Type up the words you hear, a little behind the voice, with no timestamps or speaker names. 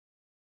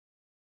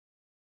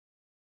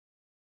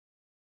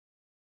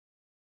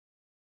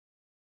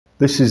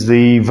This is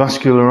the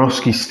Vascular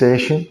OSCE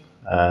station.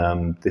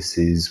 This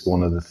is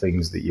one of the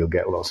things that you'll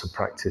get lots of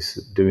practice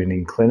at doing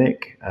in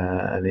clinic,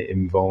 and it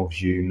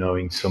involves you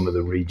knowing some of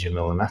the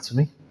regional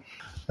anatomy.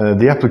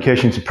 The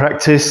application to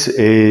practice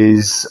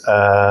is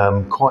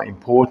quite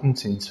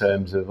important in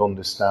terms of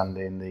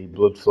understanding the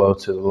blood flow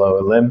to the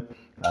lower limb.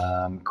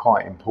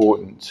 Quite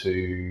important to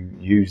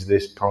use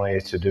this prior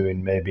to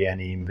doing maybe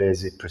any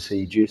invasive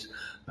procedures.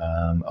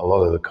 A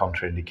lot of the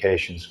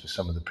contraindications for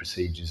some of the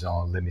procedures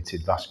are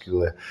limited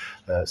vascular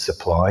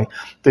supply.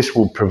 This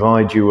will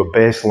provide you a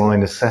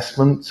baseline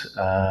assessment,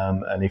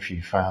 and if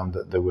you found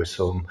that there were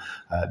some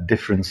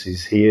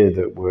differences here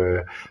that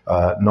were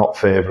not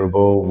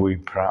favourable, we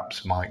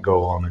perhaps might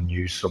go on and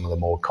use some of the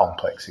more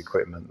complex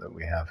equipment that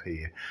we have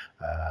here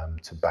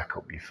to back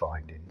up your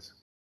findings.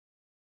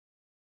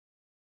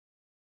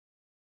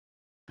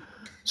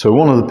 So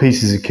one of the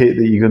pieces of kit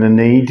that you're going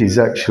to need is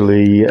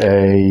actually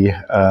a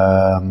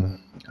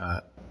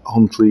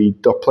Huntley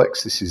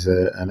duplex. This is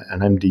an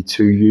MD2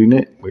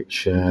 unit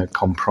which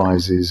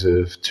comprises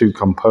of two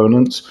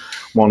components,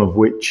 one of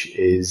which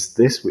is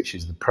this, which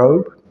is the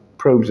probe.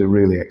 Probes are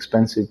really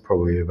expensive,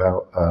 probably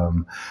about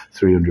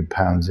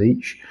 £300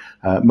 each.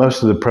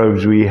 Most of the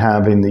probes we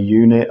have in the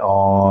unit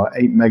are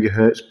 8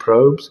 megahertz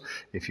probes.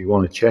 If you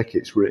want to check,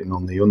 it's written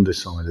on the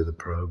underside of the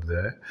probe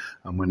there,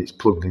 and when it's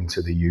plugged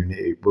into the unit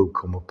it will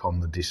come up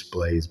on the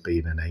display as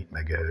being an 8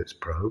 megahertz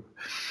probe.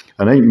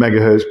 An 8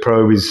 megahertz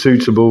probe is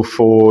suitable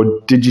for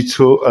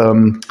digital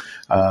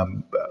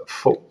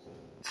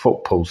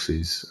foot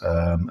pulses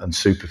and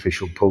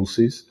superficial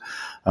pulses.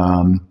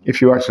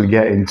 If you actually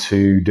get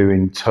into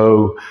doing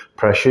toe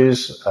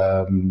pressures,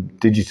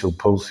 digital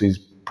pulses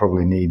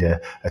probably need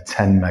a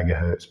 10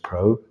 megahertz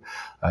probe.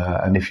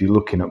 And if you're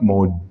looking at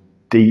more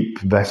deep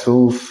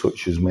vessels,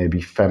 such as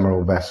maybe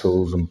femoral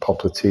vessels and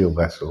popliteal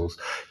vessels,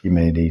 you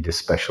may need a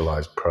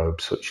specialized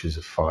probe, such as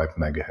a 5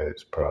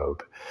 megahertz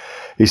probe.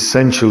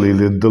 Essentially,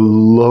 the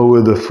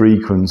lower the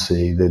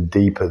frequency, the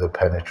deeper the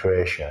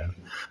penetration,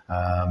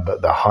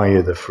 but the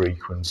higher the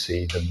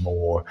frequency, the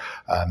more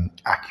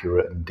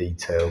accurate and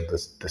detailed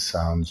the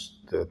sounds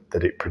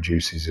that it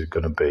produces are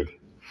going to be.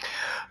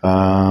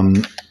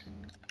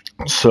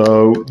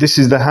 So this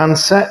is the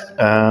handset,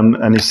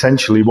 and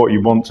essentially what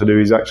you want to do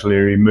is actually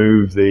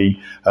remove the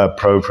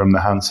probe from the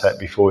handset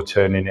before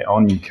turning it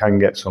on. You can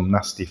get some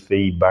nasty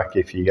feedback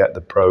if you get the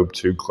probe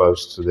too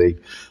close to the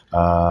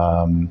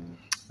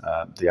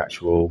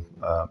actual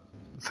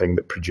thing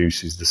that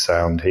produces the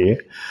sound here.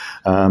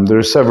 There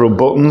are several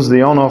buttons.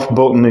 The on-off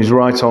button is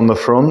right on the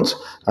front,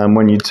 and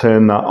when you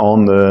turn that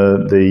on,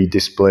 the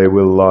display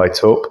will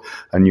light up,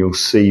 and you'll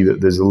see that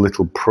there's a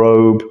little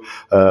probe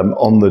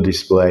on the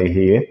display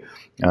here,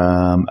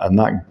 and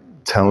that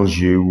tells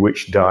you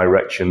which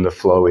direction the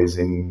flow is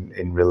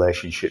in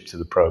relationship to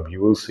the probe.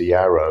 You will see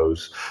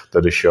arrows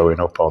that are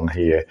showing up on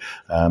here.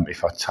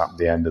 If I tap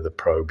the end of the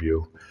probe,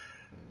 you'll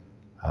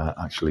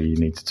actually, you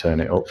need to turn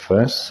it up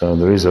first. So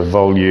there is a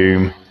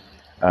volume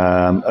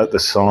at the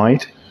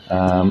side,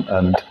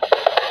 and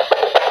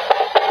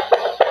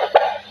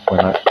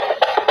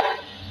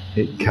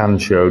it can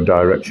show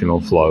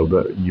directional flow,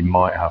 but you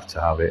might have to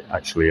have it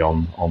actually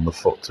on the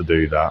foot to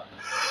do that.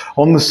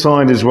 On the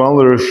side as well,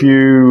 there are a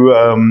few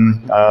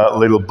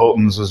little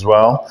buttons as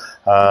well.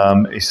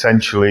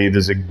 Essentially,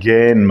 there's a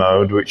gain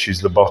mode, which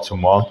is the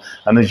bottom one,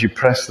 and as you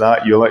press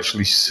that, you'll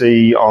actually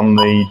see on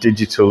the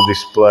digital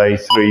display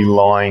 3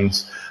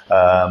 lines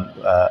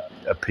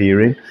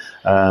appearing.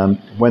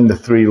 When the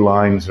 3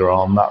 lines are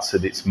on, that's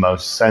at its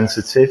most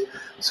sensitive,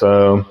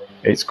 so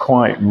it's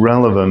quite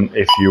relevant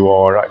if you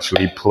are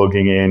actually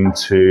plugging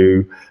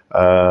into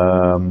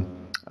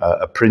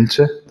a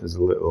printer. There's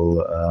a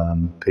little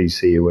piece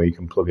here where you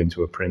can plug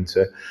into a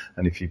printer,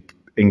 and if you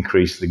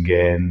increase the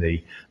gain,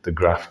 the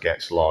graph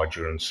gets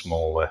larger and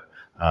smaller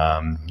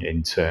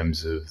in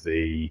terms of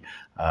the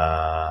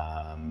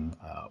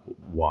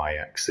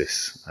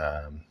y-axis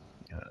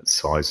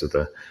size of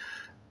the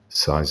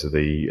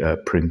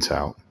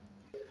printout.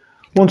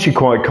 Once you're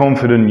quite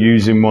confident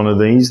using one of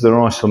these, there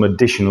are some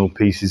additional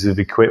pieces of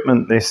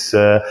equipment. This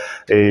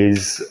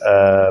is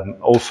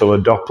also a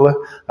Doppler,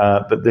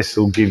 but this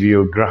will give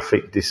you a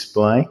graphic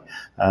display.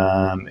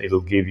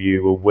 It'll give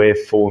you a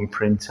waveform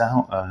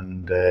printout,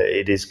 and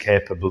it is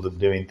capable of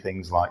doing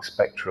things like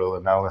spectral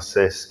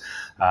analysis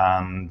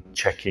and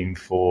checking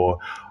for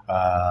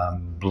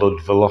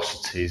blood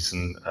velocities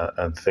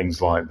and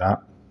things like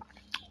that.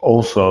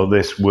 Also,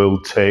 this will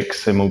take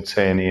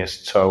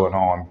simultaneous toe and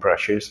arm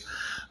pressures.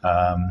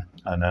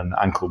 And an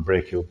ankle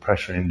brachial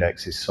pressure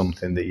index is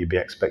something that you'd be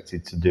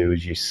expected to do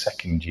as your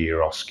second year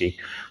OSCE,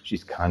 which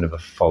is kind of a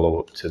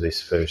follow-up to this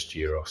first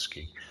year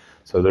OSCE.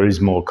 So there is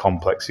more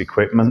complex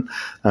equipment.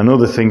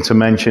 Another thing to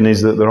mention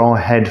is that there are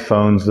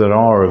headphones that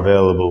are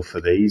available for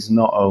these.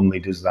 Not only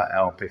does that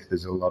help if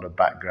there's a lot of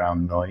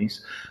background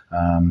noise,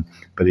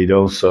 but it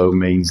also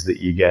means that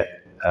you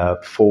get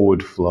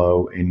forward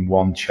flow in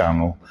one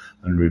channel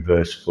and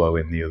reverse flow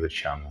in the other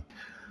channel.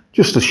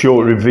 Just a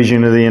short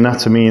revision of the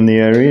anatomy in the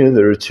area.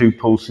 There are 2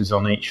 pulses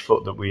on each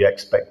foot that we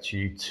expect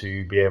you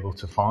to be able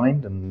to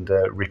find and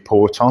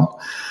report on.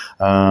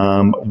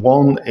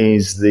 One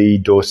is the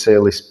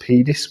dorsalis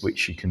pedis,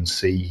 which you can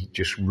see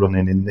just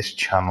running in this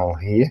channel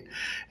here.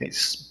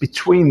 It's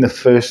between the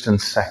first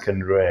and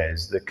second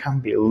rays. There can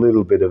be a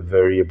little bit of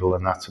variable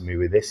anatomy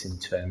with this in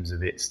terms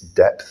of its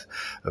depth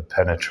of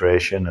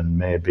penetration and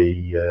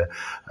maybe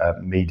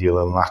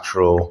medial and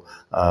lateral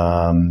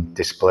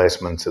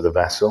displacement of the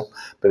vessel.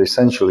 But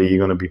essentially you're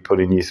going to be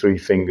putting your 3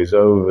 fingers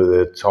over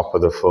the top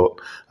of the foot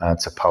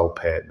to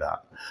palpate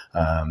that.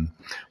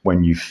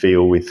 When you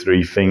feel with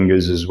 3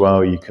 fingers as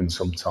well, you can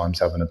sometimes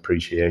have an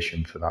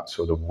appreciation for that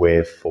sort of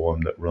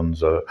waveform that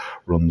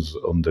runs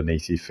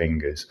underneath your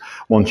fingers.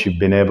 Once you've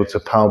been able to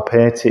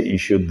palpate it, you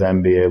should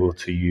then be able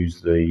to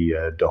use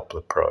the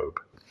Doppler probe.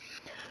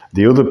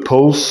 The other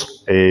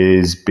pulse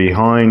is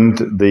behind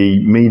the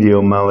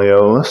medial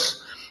malleolus.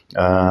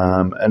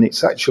 And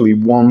it's actually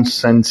 1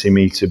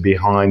 centimetre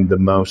behind the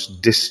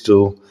most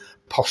distal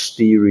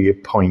posterior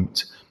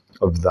point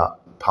of that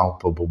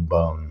palpable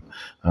bone.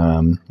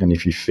 And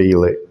if you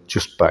feel it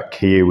just back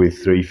here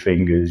with 3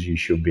 fingers, you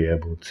should be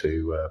able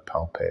to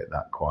palpate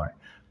that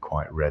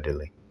quite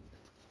readily.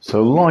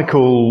 So like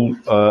all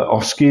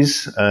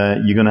OSCEs,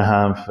 you're going to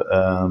have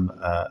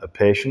a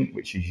patient,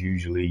 which is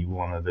usually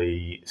one of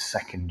the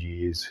second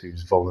years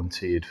who's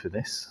volunteered for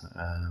this.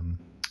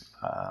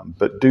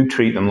 But do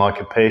treat them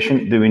like a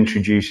patient, do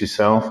introduce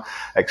yourself,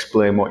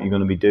 explain what you're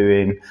going to be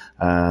doing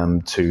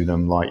to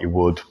them like you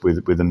would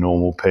with a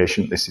normal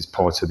patient. This is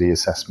part of the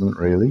assessment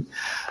really.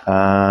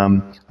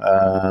 And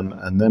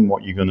then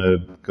what you're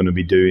going to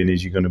be doing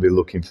is you're going to be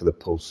looking for the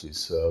pulses.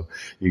 So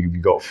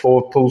you've got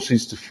 4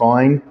 pulses to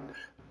find: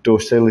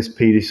 dorsalis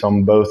pedis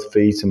on both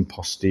feet and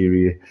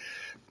posterior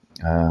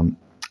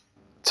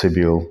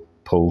tibial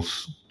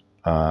pulse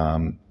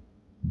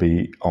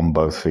be on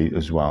both feet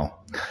as well.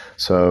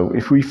 So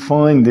if we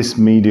find this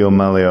medial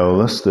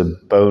malleolus, the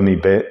bony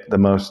bit, the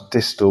most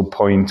distal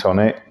point on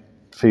it,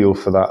 feel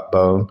for that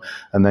bone,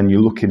 and then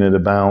you're looking at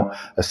about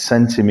 1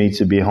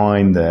 centimetre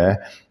behind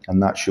there,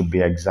 and that should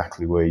be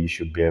exactly where you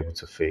should be able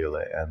to feel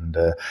it. And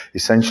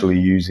essentially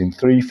using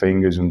 3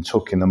 fingers and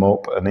tucking them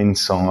up and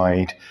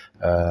inside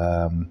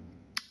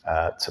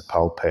to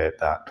palpate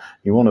that.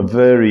 You want to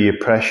vary your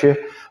pressure.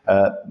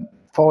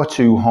 Far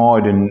too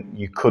hard and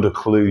you could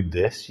occlude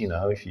this. You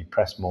know, if you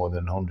press more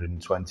than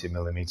 120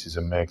 millimeters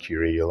of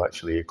mercury, you'll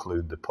actually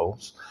occlude the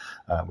pulse,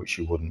 which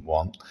you wouldn't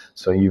want.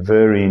 So you're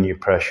varying your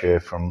pressure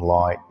from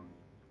light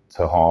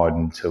to hard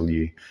until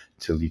you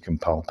can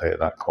palpate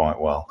that quite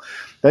well.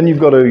 Then you've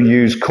got to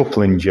use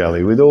coupling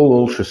jelly. With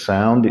all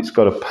ultrasound, it's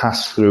got to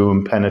pass through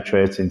and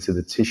penetrate into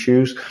the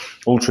tissues.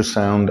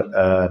 Ultrasound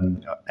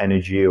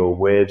energy or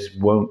waves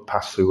won't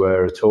pass through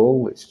air at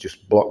all. It's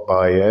just blocked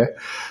by air.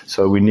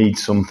 So we need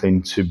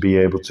something to be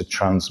able to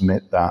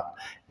transmit that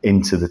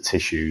into the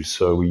tissues.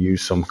 So we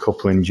use some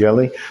coupling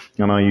jelly,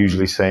 and I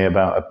usually say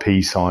about a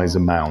pea-size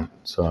amount.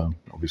 So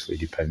obviously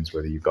it depends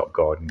whether you've got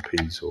garden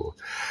peas or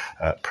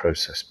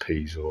processed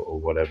peas or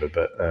whatever,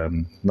 but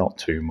not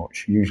too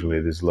much.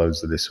 Usually there's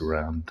loads of this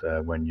around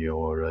when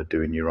you're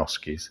doing your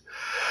OSCEs.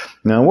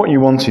 Now what you're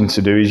wanting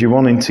to do is you're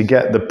wanting to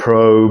get the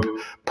probe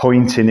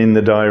pointing in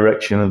the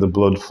direction of the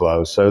blood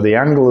flow. So the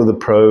angle of the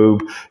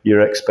probe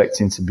you're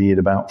expecting to be at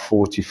about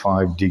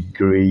 45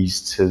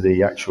 degrees to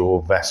the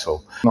actual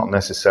vessel, not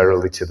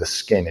necessarily to the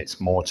skin.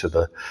 It's more to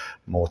the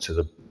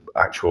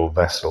actual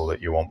vessel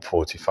that you want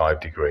 45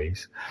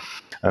 degrees.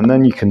 And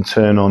then you can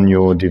turn on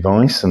your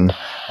device, and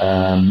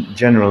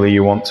generally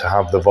you want to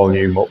have the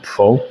volume up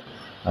full,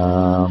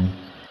 and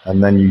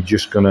then you're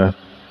just going to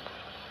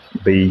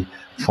be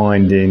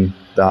finding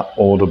that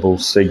audible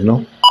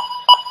signal.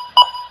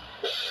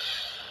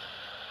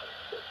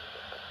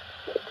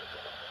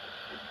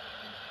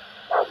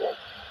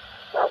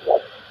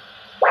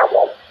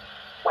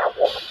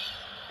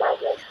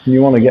 And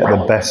you want to get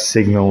the best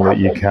signal that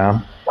you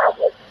can.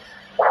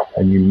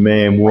 And you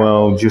may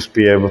well just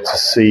be able to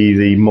see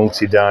the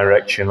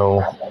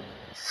multi-directional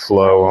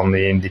flow on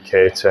the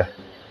indicator.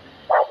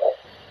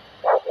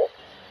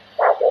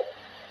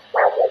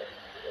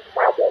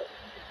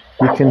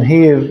 You can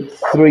hear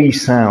 3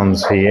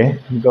 sounds here.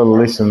 You've got to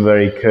listen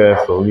very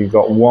careful. You've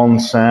got 1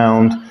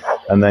 sound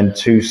and then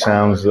 2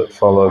 sounds that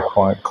follow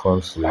quite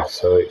closely.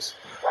 So it's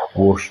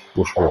whoosh,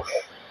 whoosh, whoosh.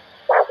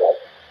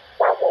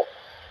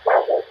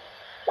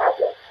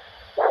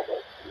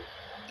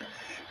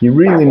 You're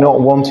really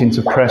not wanting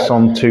to press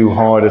on too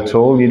hard at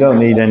all. You don't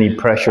need any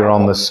pressure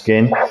on the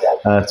skin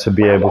to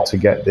be able to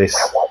get this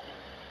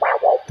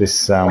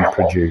sound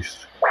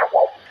produced.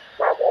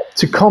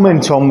 To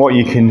comment on what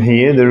you can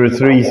hear, there are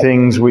 3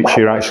 things which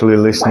you're actually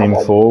listening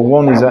for.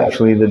 One is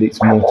actually that it's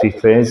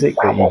multiphasic,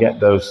 that you get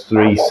those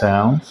 3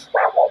 sounds.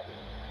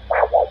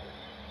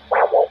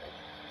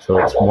 So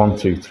it's 1,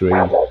 2, 3,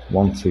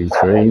 1, 2,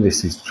 3.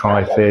 This is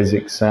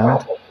triphasic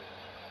sound,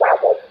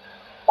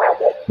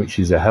 which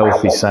is a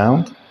healthy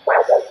sound.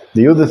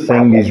 The other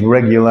thing is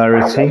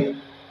regularity.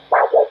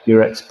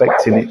 You're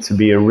expecting it to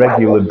be a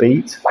regular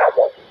beat.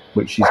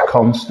 which is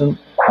constant,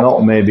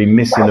 not maybe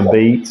missing a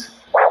beat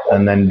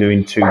and then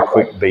doing 2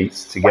 quick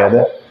beats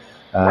together.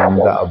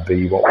 That would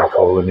be what we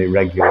call an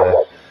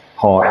irregular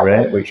heart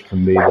rate, which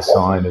can be the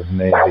sign of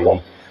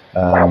maybe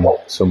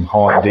some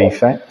heart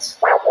defects.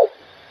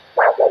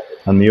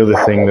 And the other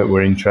thing that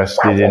we're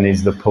interested in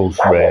is the pulse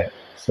rate.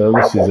 So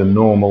this is a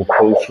normal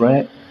pulse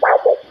rate.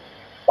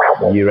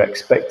 You're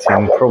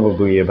expecting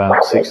probably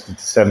about 60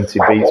 to 70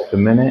 beats per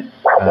minute,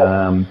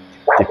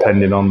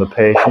 depending on the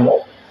patient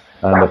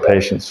and the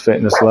patient's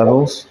fitness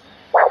levels.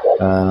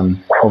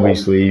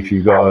 Obviously, if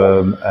you've got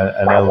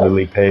an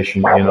elderly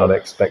patient, you're not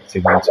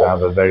expecting them to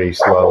have a very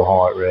slow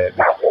heart rate,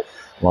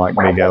 like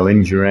Miguel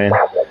Indurain,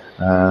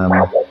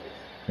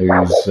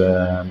 who's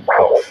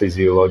got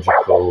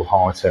physiological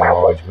heart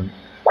enlargement.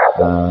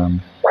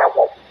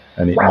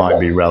 And it might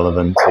be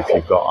relevant if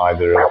you've got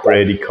either a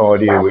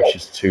bradycardia, which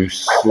is too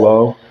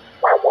slow,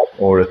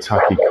 or a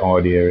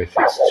tachycardia if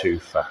it's too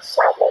fast.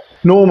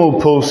 Normal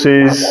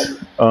pulses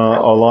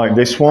are like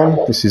this one.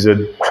 This is a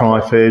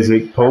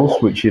triphasic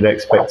pulse, which you'd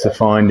expect to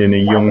find in a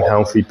young,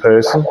 healthy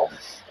person.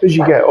 As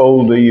you get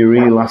older, your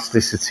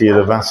elasticity of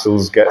the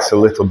vessels gets a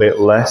little bit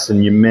less,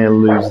 and you may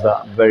lose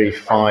that very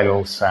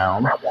final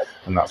sound,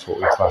 and that's what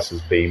we class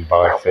as being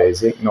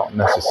biphasic, not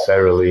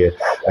necessarily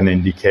an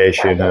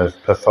indication of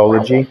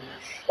pathology.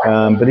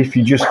 But if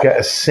you just get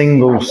a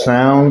single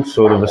sound,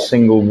 sort of a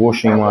single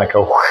whooshing like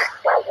a whoosh,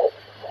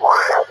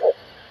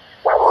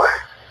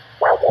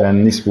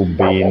 then this will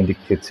be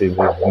indicative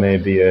of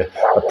maybe a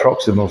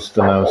proximal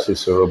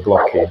stenosis or a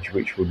blockage,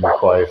 which would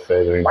require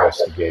further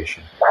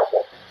investigation.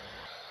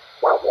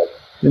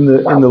 In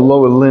the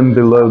lower limb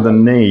below the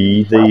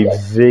knee, the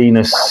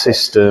venous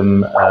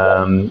system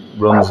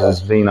runs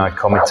as venae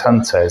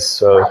comitantes.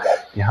 So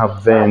you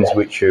have veins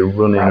which are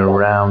running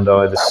around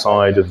either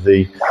side of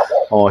the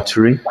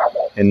artery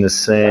in the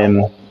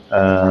same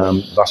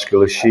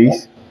vascular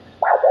sheath,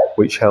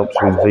 which helps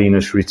with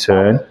venous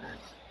return.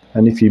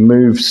 And if you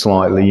move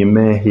slightly, you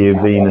may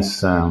hear venous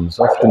sounds.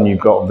 Often you've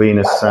got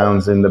venous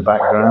sounds in the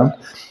background,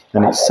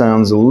 and it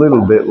sounds a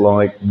little bit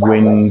like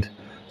wind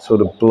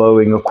sort of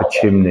blowing up a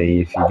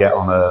chimney. If you get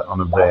on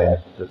a vein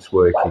that's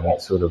working,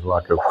 it's sort of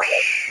like a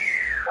whoosh,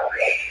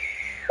 whoosh.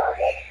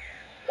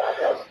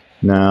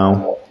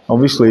 Now,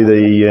 obviously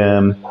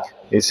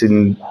it's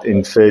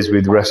in phase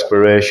with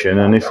respiration,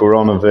 and if we're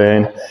on a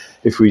vein,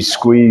 if we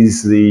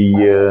squeeze the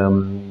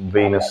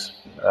venous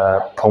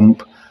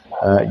pump,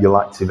 you'll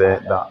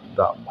activate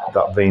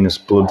that venous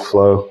blood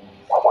flow.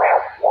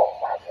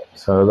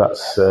 So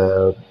that's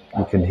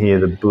you can hear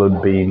the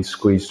blood being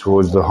squeezed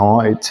towards the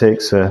heart. It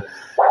takes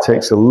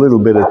a little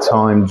bit of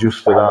time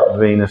just for that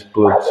venous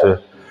blood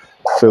to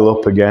fill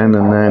up again,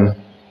 and then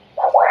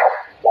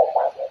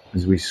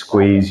as we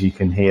squeeze, you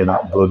can hear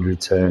that blood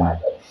returning.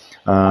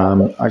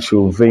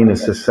 Actual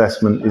venous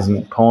assessment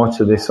isn't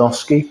part of this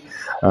OSCE,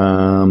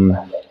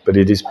 but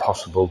it is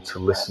possible to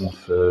listen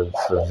for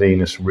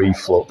venous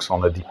reflux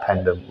on a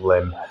dependent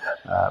limb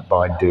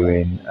by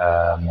doing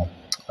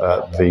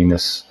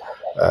venous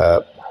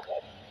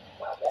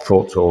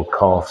foot or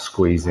calf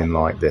squeezing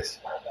like this.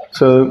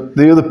 So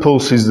the other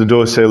pulse is the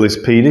dorsalis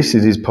pedis.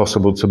 It is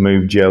possible to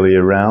move jelly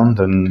around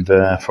and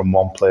from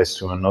one place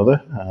to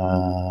another.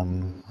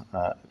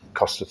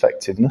 Cost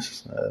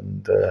effectiveness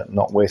and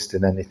not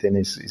wasting anything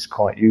is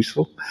quite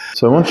useful.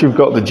 So once you've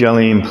got the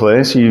jelly in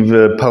place, you've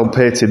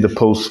palpated the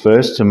pulse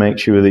first to make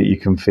sure that you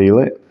can feel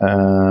it.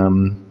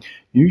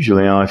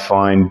 Usually I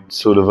find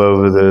sort of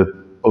over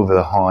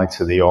the height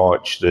of the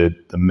arch, the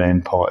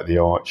main part of the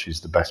arch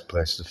is the best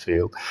place to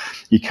feel.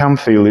 You can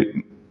feel it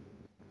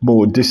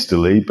more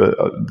distally, but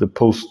the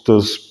pulse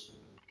does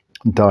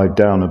dive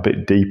down a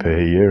bit deeper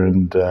here,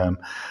 and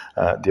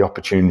the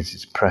opportunity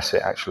to press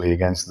it actually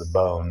against the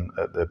bone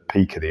at the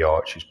peak of the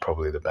arch is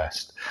probably the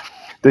best.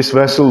 This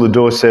vessel, the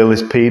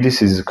dorsalis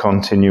pedis, is a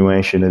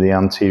continuation of the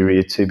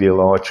anterior tibial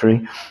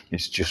artery.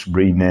 It's just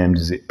renamed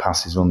as it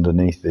passes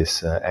underneath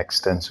this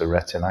extensor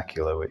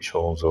retinacula, which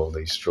holds all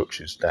these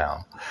structures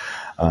down.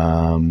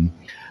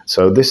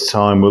 So this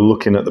time we're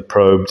looking at the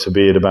probe to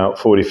be at about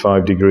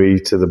 45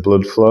 degrees to the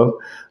blood flow,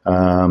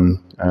 and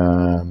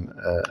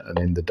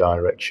in the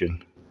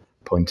direction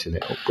pointing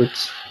it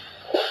upwards.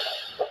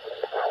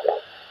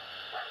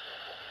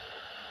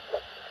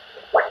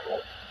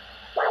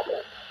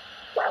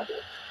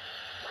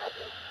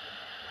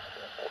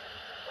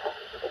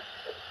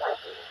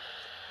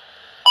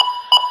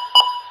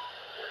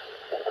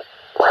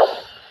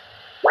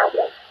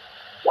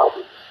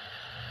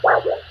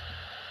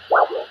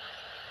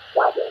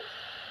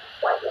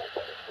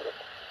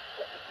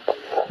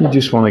 You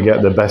just want to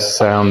get the best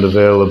sound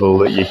available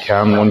that you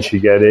can. Once you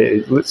get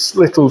it,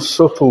 little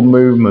subtle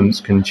movements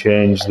can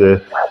change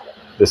the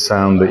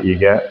sound that you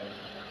get.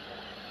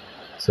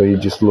 So you're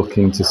just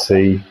looking to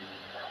see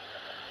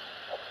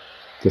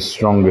the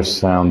strongest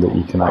sound that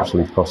you can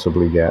actually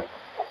possibly get.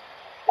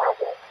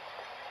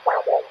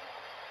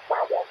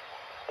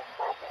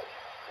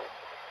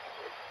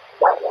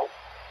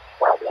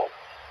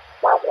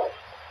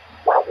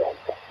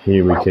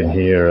 Here we can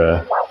hear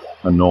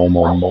a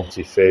normal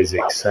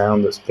multiphasic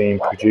sound that's being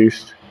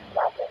produced.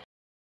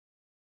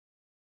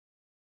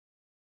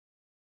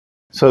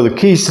 So the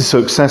keys to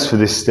success for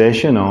this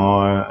station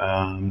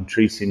are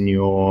treating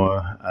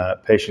your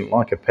patient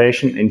like a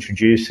patient,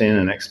 introducing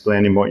and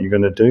explaining what you're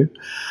going to do,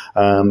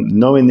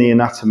 knowing the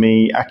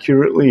anatomy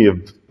accurately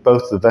of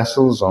both the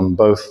vessels on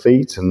both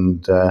feet,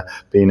 and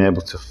being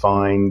able to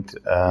find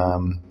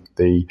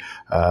the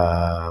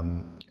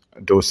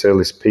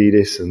dorsalis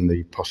pedis and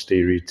the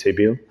posterior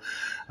tibial.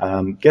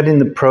 Getting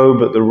the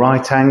probe at the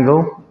right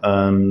angle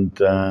and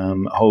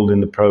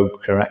holding the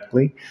probe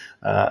correctly,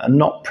 and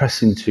not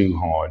pressing too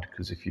hard,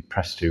 because if you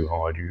press too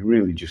hard, you're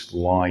really just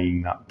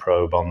lying that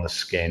probe on the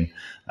skin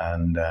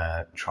and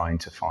trying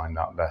to find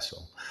that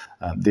vessel.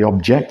 The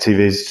objective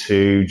is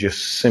to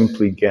just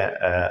simply get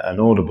an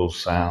audible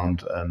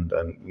sound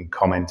and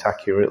comment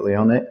accurately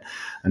on it.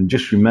 And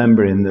just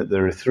remembering that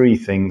there are three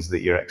things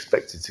that you're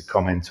expected to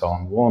comment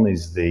on. One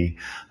is the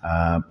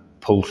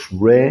pulse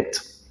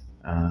rate.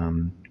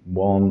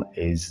 One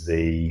is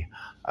the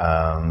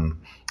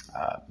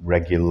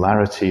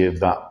regularity of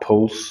that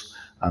pulse,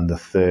 and the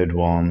third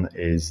one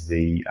is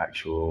the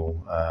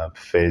actual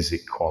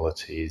phasic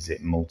quality. Is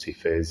it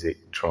multiphasic,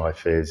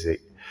 triphasic,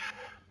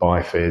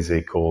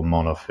 biphasic, or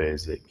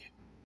monophasic?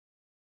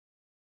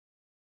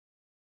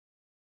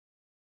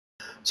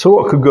 So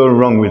what could go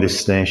wrong with this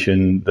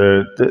station?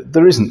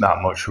 There isn't that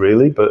much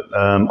really, but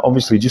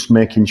obviously just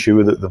making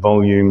sure that the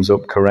volume's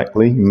up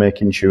correctly,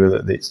 making sure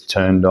that it's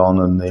turned on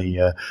and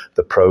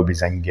the probe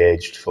is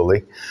engaged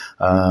fully.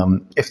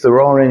 If there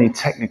are any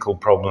technical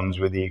problems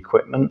with the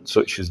equipment,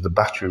 such as the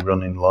battery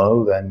running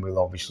low, then we'll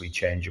obviously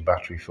change your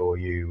battery for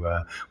you.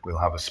 We'll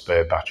have a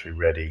spare battery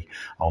ready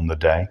on the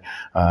day.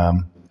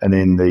 And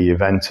in the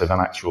event of an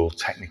actual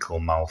technical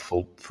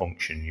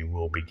malfunction, you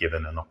will be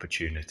given an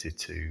opportunity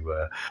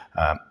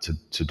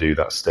to do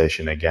that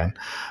station again.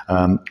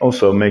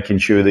 Also making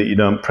sure that you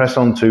don't press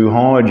on too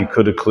hard. You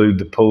could occlude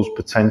the pulse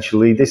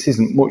potentially. This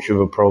isn't much of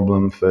a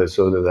problem for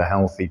sort of the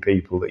healthy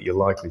people that you're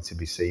likely to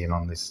be seeing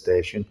on this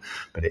station,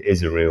 but it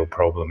is a real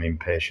problem in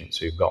patients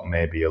who've got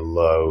maybe a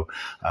low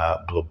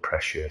blood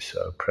pressure.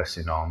 So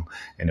pressing on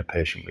in a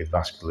patient with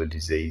vascular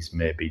disease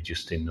may be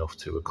just enough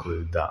to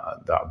occlude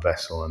that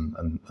vessel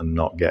and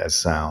not get a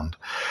sound.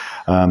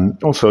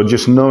 Also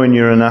just knowing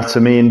your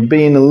anatomy and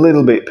being a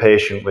little bit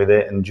patient with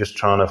it, and just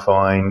trying to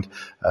find,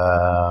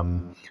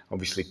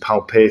 obviously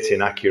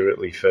palpating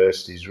accurately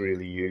first is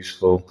really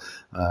useful,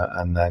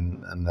 and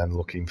then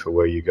looking for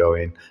where you're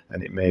going.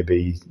 And it may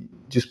be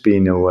just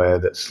being aware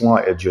that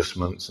slight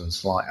adjustments and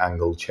slight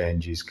angle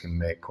changes can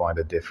make quite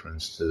a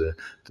difference to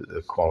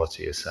the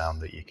quality of sound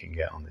that you can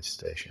get on this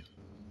station.